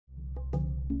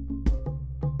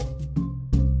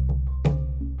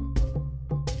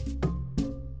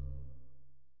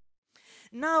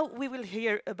Now we will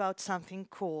hear about something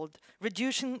called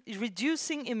reducing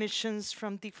emissions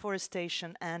from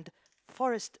deforestation and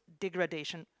forest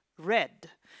degradation, RED.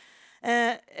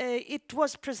 It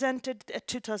was presented at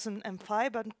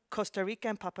 2005 on Costa Rica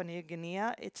and Papua New Guinea.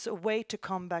 It's a way to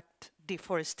combat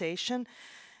deforestation,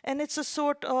 and it's a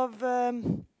sort of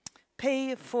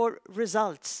pay for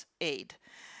results aid.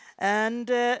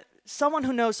 And someone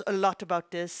who knows a lot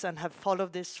about this and have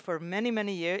followed this for many,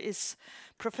 many years is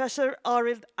Professor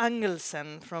Arild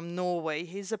Angelsen from Norway.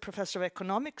 He's a professor of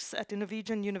economics at the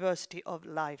Norwegian University of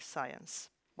Life Science.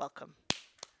 Welcome.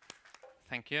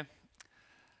 Thank you.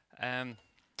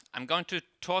 I'm going to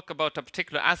talk about a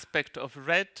particular aspect of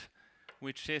RED,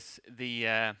 which is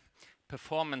the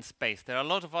performance base. There are a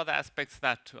lot of other aspects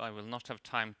that I will not have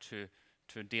time to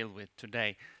deal with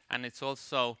today. And it's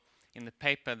also in the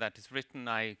paper that is written,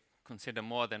 I consider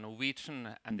more the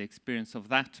Norwegian and the experience of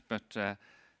that, but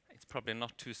it's probably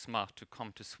not too smart to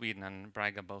come to Sweden and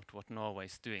brag about what Norway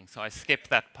is doing. So I skipped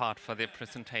that part for the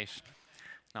presentation.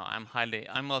 No,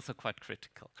 I'm also quite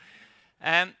critical.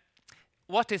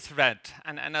 What is RED?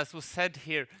 And as was said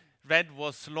here, RED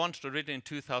was launched already in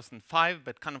 2005,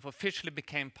 but kind of officially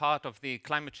became part of the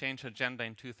climate change agenda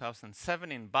in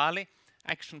 2007 in Bali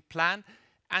action plan.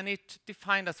 And it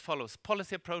defined as follows: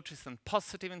 policy approaches and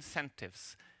positive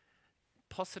incentives.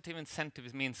 Positive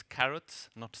incentives means carrots,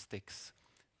 not sticks,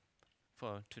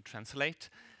 to translate,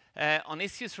 on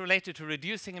issues related to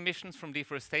reducing emissions from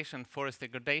deforestation and forest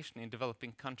degradation in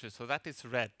developing countries. So that is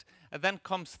RED. And then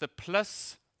comes the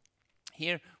plus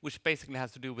here, which basically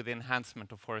has to do with the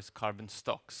enhancement of forest carbon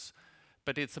stocks.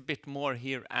 But it's a bit more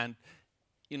here, and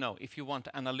you know, if you want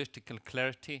analytical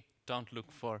clarity, don't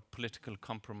look for political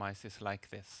compromises like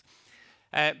this.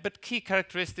 But key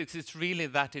characteristics is really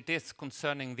that it is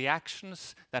concerning the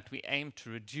actions that we aim to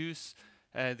reduce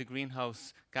the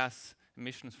greenhouse gas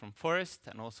emissions from forest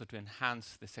and also to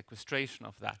enhance the sequestration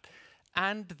of that.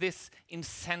 And this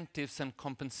incentives and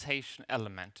compensation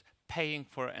element, paying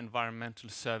for environmental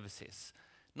services.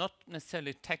 Not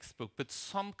necessarily textbook, but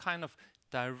some kind of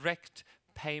direct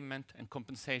payment and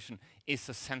compensation is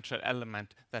a central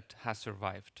element that has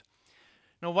survived.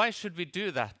 Now, why should we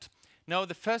do that? Now,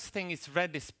 the first thing is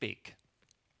RED is big.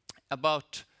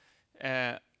 About,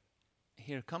 here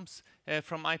it comes,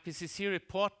 from IPCC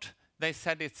report, they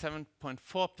said it's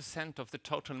 7.4% of the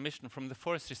total emission from the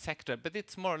forestry sector, but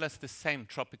it's more or less the same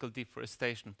tropical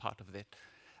deforestation part of it.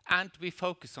 And we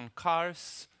focus on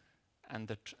cars and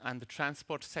the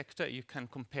transport sector. You can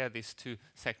compare these two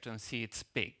sectors and see it's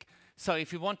big. So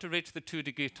if you want to reach the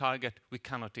 2-degree target, we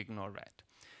cannot ignore RED.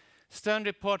 Stern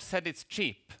report said it's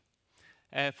cheap.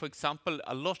 For example,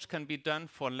 a lot can be done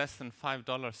for less than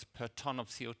 $5 per ton of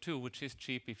CO2, which is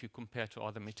cheap if you compare to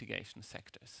other mitigation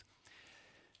sectors.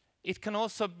 It can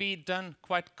also be done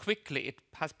quite quickly. It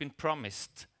has been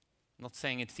promised. Not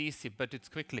saying it's easy, but it's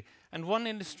quickly. And one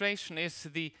illustration is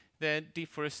the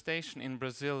deforestation in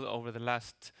Brazil over the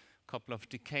last couple of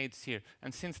decades here.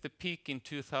 And since the peak in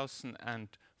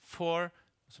 2004, it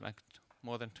was like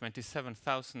more than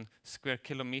 27,000 square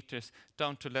kilometers,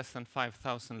 down to less than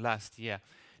 5,000 last year.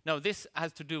 Now, this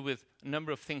has to do with a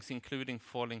number of things, including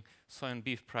falling soy and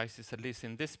beef prices, at least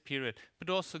in this period, but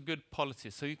also good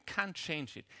policies, so you can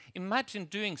change it. Imagine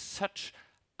doing such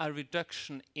a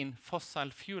reduction in fossil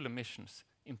fuel emissions.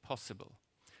 Impossible.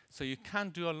 So you can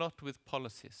do a lot with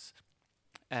policies.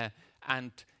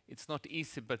 And it's not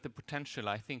easy, but the potential,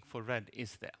 I think, for RED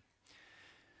is there.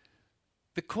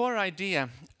 The core idea,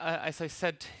 as I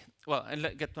said, well,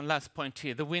 I'll get one last point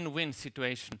here, the win-win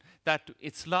situation, that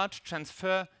it's large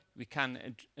transfer, we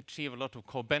can achieve a lot of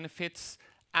core benefits,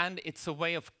 and it's a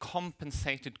way of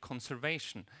compensated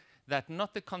conservation. That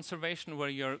not the conservation where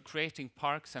you're creating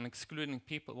parks and excluding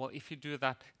people. Well, if you do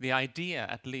that, the idea,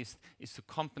 at least, is to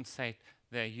compensate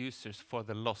their users for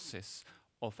the losses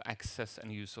of access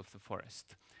and use of the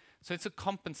forest. So it's a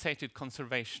compensated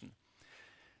conservation.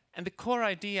 And the core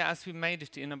idea, as we made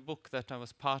it in a book that I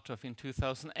was part of in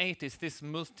 2008, is this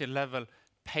multi-level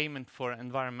payment for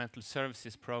environmental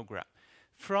services program.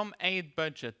 From aid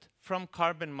budget, from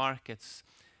carbon markets,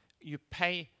 you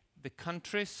pay the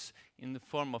countries in the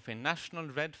form of a national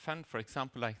RED fund, for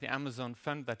example, like the Amazon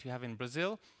fund that you have in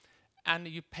Brazil, and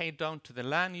you pay down to the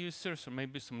land users or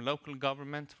maybe some local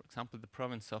government, for example, the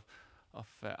province of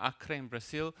Acre in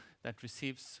Brazil that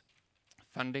receives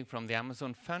funding from the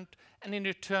Amazon fund, and in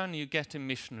return you get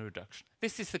emission reduction.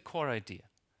 This is the core idea.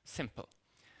 Simple.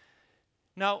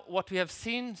 Now, what we have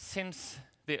seen since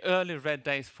the early RED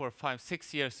days 4, 5,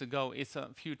 6 years ago is a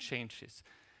few changes.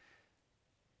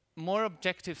 more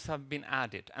objectives have been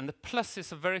added, and the plus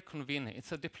is a very convenient.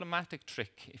 It's a diplomatic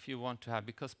trick if you want to have,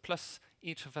 because plus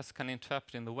each of us can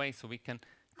interpret in the way so we can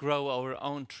grow our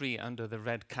own tree under the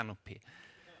red canopy.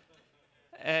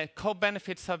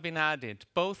 Co-benefits have been added,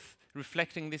 both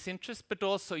reflecting this interest, but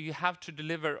also you have to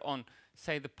deliver on,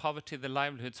 say, the poverty, the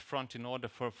livelihoods front in order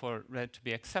for RED to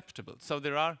be acceptable. So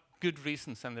there are good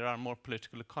reasons and there are more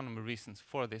political economy reasons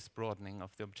for this broadening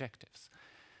of the objectives.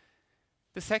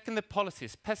 The second, the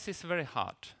policies. PES is very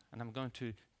hard, and I'm going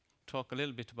to talk a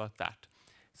little bit about that.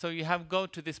 So you have go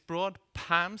to this broad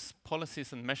PAMS,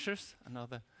 policies and measures,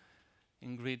 another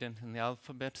ingredient in the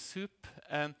alphabet soup,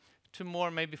 to more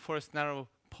maybe forest narrow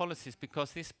policies,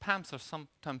 because these PAMs are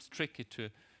sometimes tricky to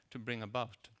bring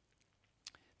about.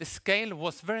 The scale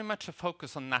was very much a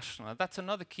focus on national. That's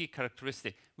another key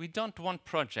characteristic. We don't want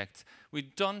projects. We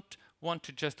don't want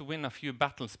to just win a few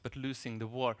battles but losing the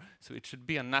war, so it should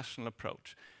be a national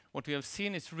approach. What we have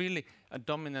seen is really a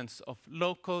dominance of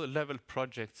local level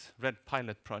projects, RED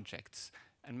pilot projects,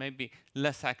 and maybe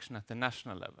less action at the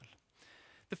national level.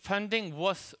 The funding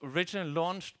was originally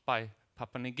launched by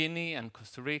Papua New Guinea and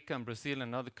Costa Rica and Brazil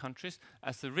and other countries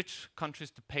as the rich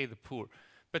countries to pay the poor.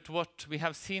 But what we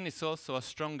have seen is also a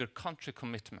stronger country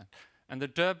commitment. And the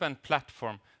Durban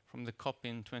platform from the COP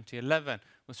in 2011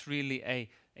 was really, I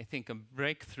think, a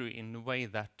breakthrough in the way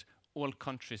that all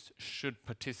countries should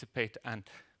participate and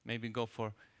maybe go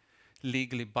for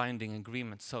legally binding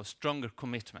agreements, so stronger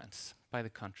commitments by the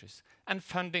countries. And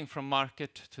funding from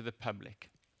market to the public.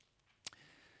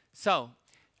 So,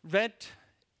 RED,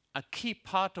 a key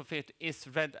part of it is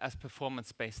RED as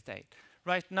performance-based aid.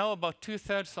 Right now, about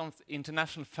 2/3 of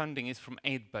international funding is from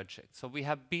aid budget. So we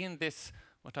have been this,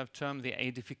 what I've termed the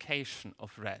aidification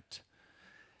of RED.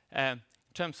 In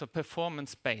terms of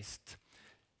performance-based.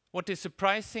 What is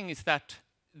surprising is that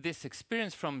this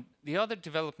experience from the other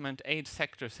development aid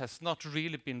sectors has not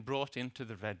really been brought into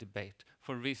the RED debate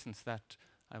for reasons that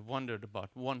I wondered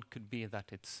about. One could be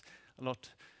that it's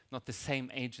not the same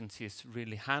agencies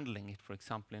really handling it. For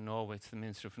example, in Norway, it's the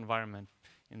Ministry of Environment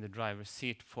in the driver's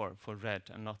seat for RED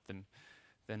and not the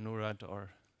NORAD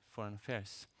or Foreign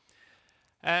Affairs.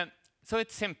 So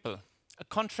it's simple. A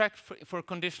contract for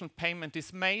conditional payment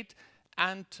is made,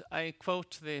 and I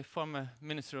quote the former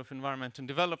Minister of Environment and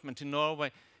Development in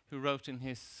Norway, who wrote in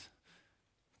his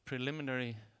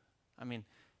preliminary,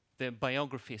 the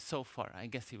biography so far. I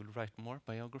guess he will write more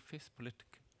biographies, they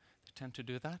tend to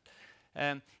do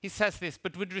that. He says this,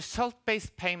 but with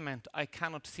result-based payment, I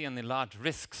cannot see any large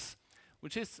risks,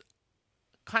 which is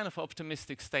kind of an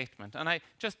optimistic statement. And I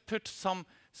just put some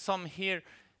here,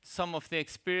 some of the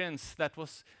experience that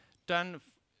was done,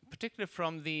 particularly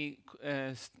from the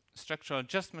structural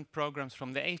adjustment programs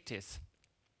from the 80s.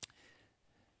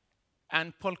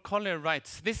 And Paul Collier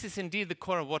writes, this is indeed the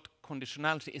core of what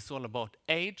conditionality is all about.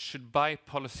 Aid should buy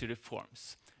policy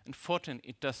reforms. Unfortunately,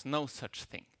 it does no such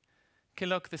thing.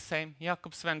 Killock the same,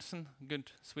 Jakob Svensson,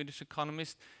 good Swedish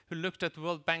economist, who looked at the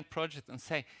World Bank project and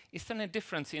say, is there any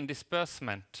difference in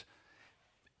disbursement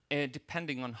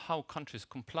depending on how countries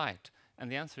complied?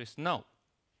 And the answer is no.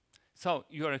 So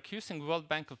you are accusing the World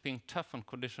Bank of being tough on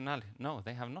conditionality. No,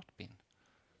 they have not been.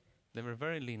 They were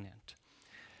very lenient.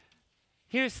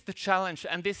 Here's the challenge,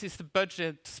 and this is the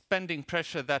budget spending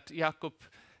pressure that Jakob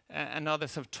and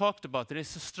others have talked about. There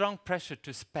is a strong pressure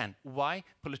to spend. Why?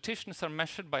 Politicians are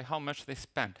measured by how much they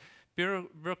spend.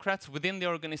 Bureaucrats within the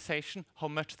organization, how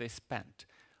much they spend.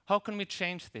 How can we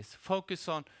change this? Focus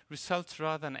on results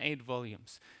rather than aid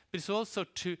volumes. But it's also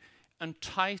to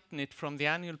untighten it from the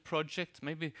annual project.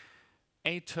 Maybe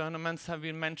aid tournaments have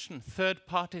been mentioned. Third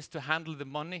parties to handle the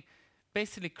money.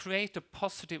 Basically create a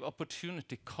positive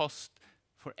opportunity cost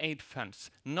for aid funds.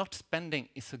 Not spending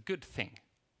is a good thing.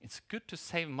 It's good to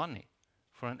save money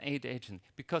for an aid agent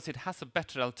because it has a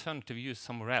better alternative use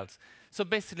somewhere else. So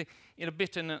basically, in a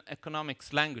bit in an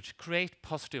economics language, create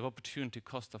positive opportunity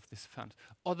cost of this fund.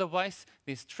 Otherwise,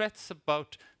 these threats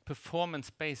about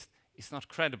performance-based is not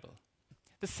credible.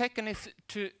 The second is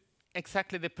to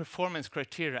exactly the performance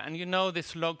criteria. And you know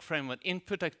this log framework,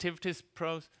 input, activities,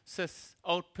 process,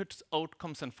 outputs,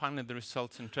 outcomes, and finally the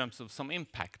results in terms of some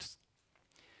impacts.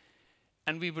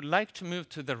 And we would like to move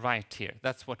to the right here.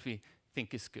 That's what we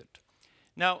think is good.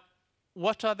 Now,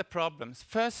 what are the problems?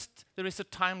 First, there is a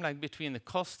time lag between the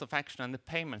cost of action and the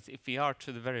payments if we are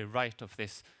to the very right of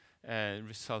this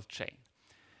result chain.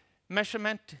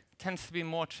 Measurement tends to be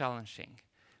more challenging.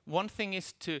 One thing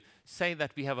is to say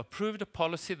that we have approved a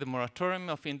policy, the moratorium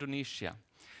of Indonesia,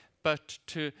 but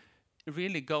to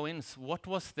really go in, what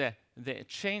was the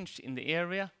change in the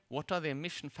area? What are the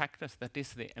emission factors? That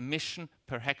is the emission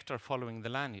per hectare following the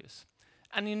land use.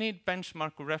 And you need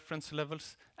benchmark or reference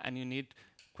levels, and you need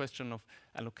question of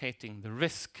allocating the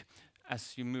risk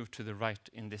as you move to the right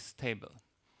in this table.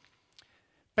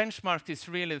 Benchmark is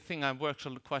really the thing I've worked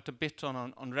quite a bit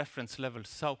on reference levels.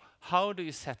 So how do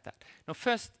you set that? Now,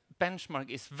 first, benchmark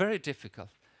is very difficult,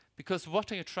 because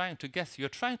what are you trying to guess? You're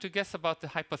trying to guess about the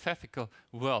hypothetical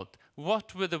world.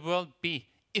 What would the world be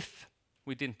if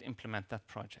we didn't implement that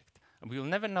project? And we will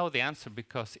never know the answer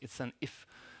because it's an if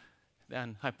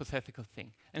than hypothetical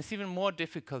thing. And it's even more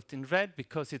difficult in red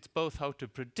because it's both how to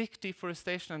predict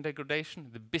deforestation and degradation,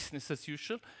 the business as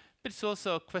usual, but it's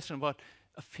also a question about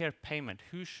a fair payment.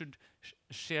 Who should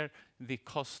share the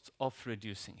cost of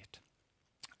reducing it?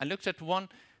 I looked at one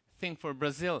thing for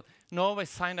Brazil. Norway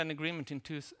signed an agreement in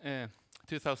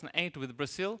 2008 with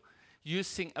Brazil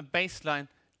using a baseline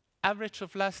average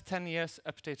of last 10 years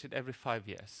updated every 5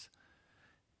 years.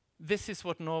 This is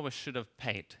what Norway should have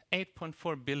paid,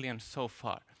 8.4 billion so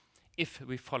far, if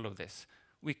we follow this.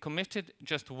 We committed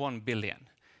just 1 billion.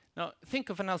 Now, think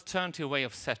of an alternative way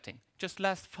of setting. Just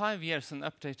last 5 years and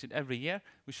updated every year,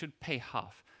 we should pay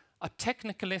half. A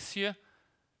technical issue,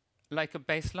 like a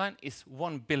baseline, is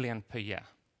 1 billion per year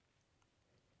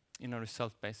in a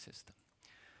result-based system.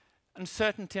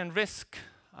 Uncertainty and risk,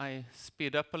 I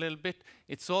speed up a little bit.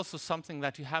 It's also something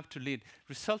that you have to lead.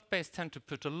 Result-based tend to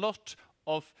put a lot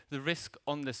of the risk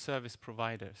on the service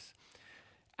providers.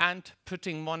 And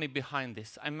putting money behind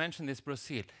this. I mentioned this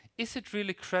Brazil. Is it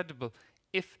really credible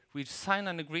if we sign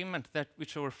an agreement that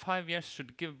which over 5 years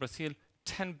should give Brazil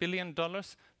 $10 billion,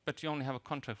 but you only have a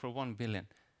contract for 1 billion?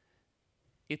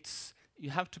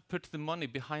 You have to put the money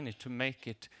behind it to make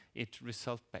it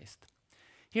result-based.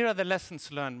 Here are the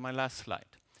lessons learned, my last slide.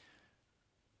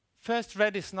 First,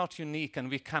 red is not unique, and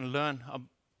we can learn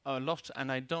a lot,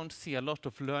 and I don't see a lot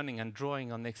of learning and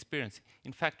drawing on the experience.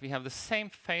 In fact, we have the same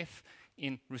faith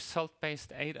in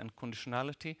result-based aid and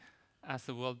conditionality as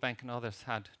the World Bank and others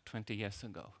had 20 years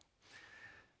ago.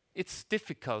 It's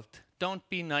difficult. Don't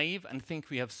be naive and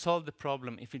think we have solved the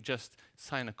problem if you just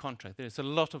sign a contract. There's a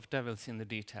lot of devils in the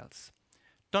details.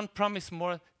 Don't promise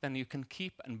more than you can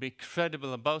keep and be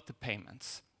credible about the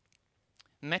payments.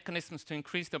 Mechanisms to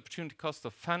increase the opportunity cost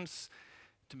of funds,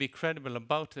 to be credible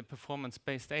about the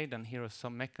performance-based aid, and here are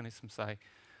some mechanisms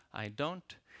I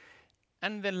don't.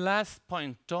 And the last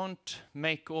point, don't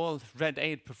make all red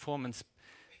aid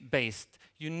performance-based.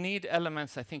 You need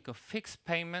elements, I think, of fixed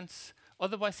payments,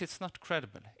 otherwise it's not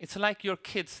credible. It's like your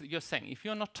kids, you're saying, if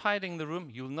you're not tidying the room,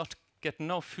 you will not get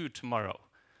no food tomorrow.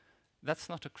 That's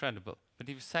not credible. But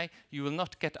if you say, you will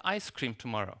not get ice cream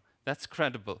tomorrow, that's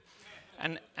credible.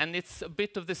 And it's a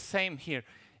bit of the same here.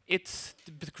 It's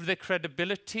the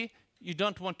credibility. You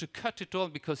don't want to cut it all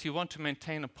because you want to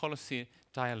maintain a policy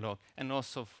dialogue and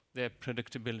also the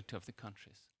predictability of the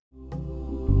countries.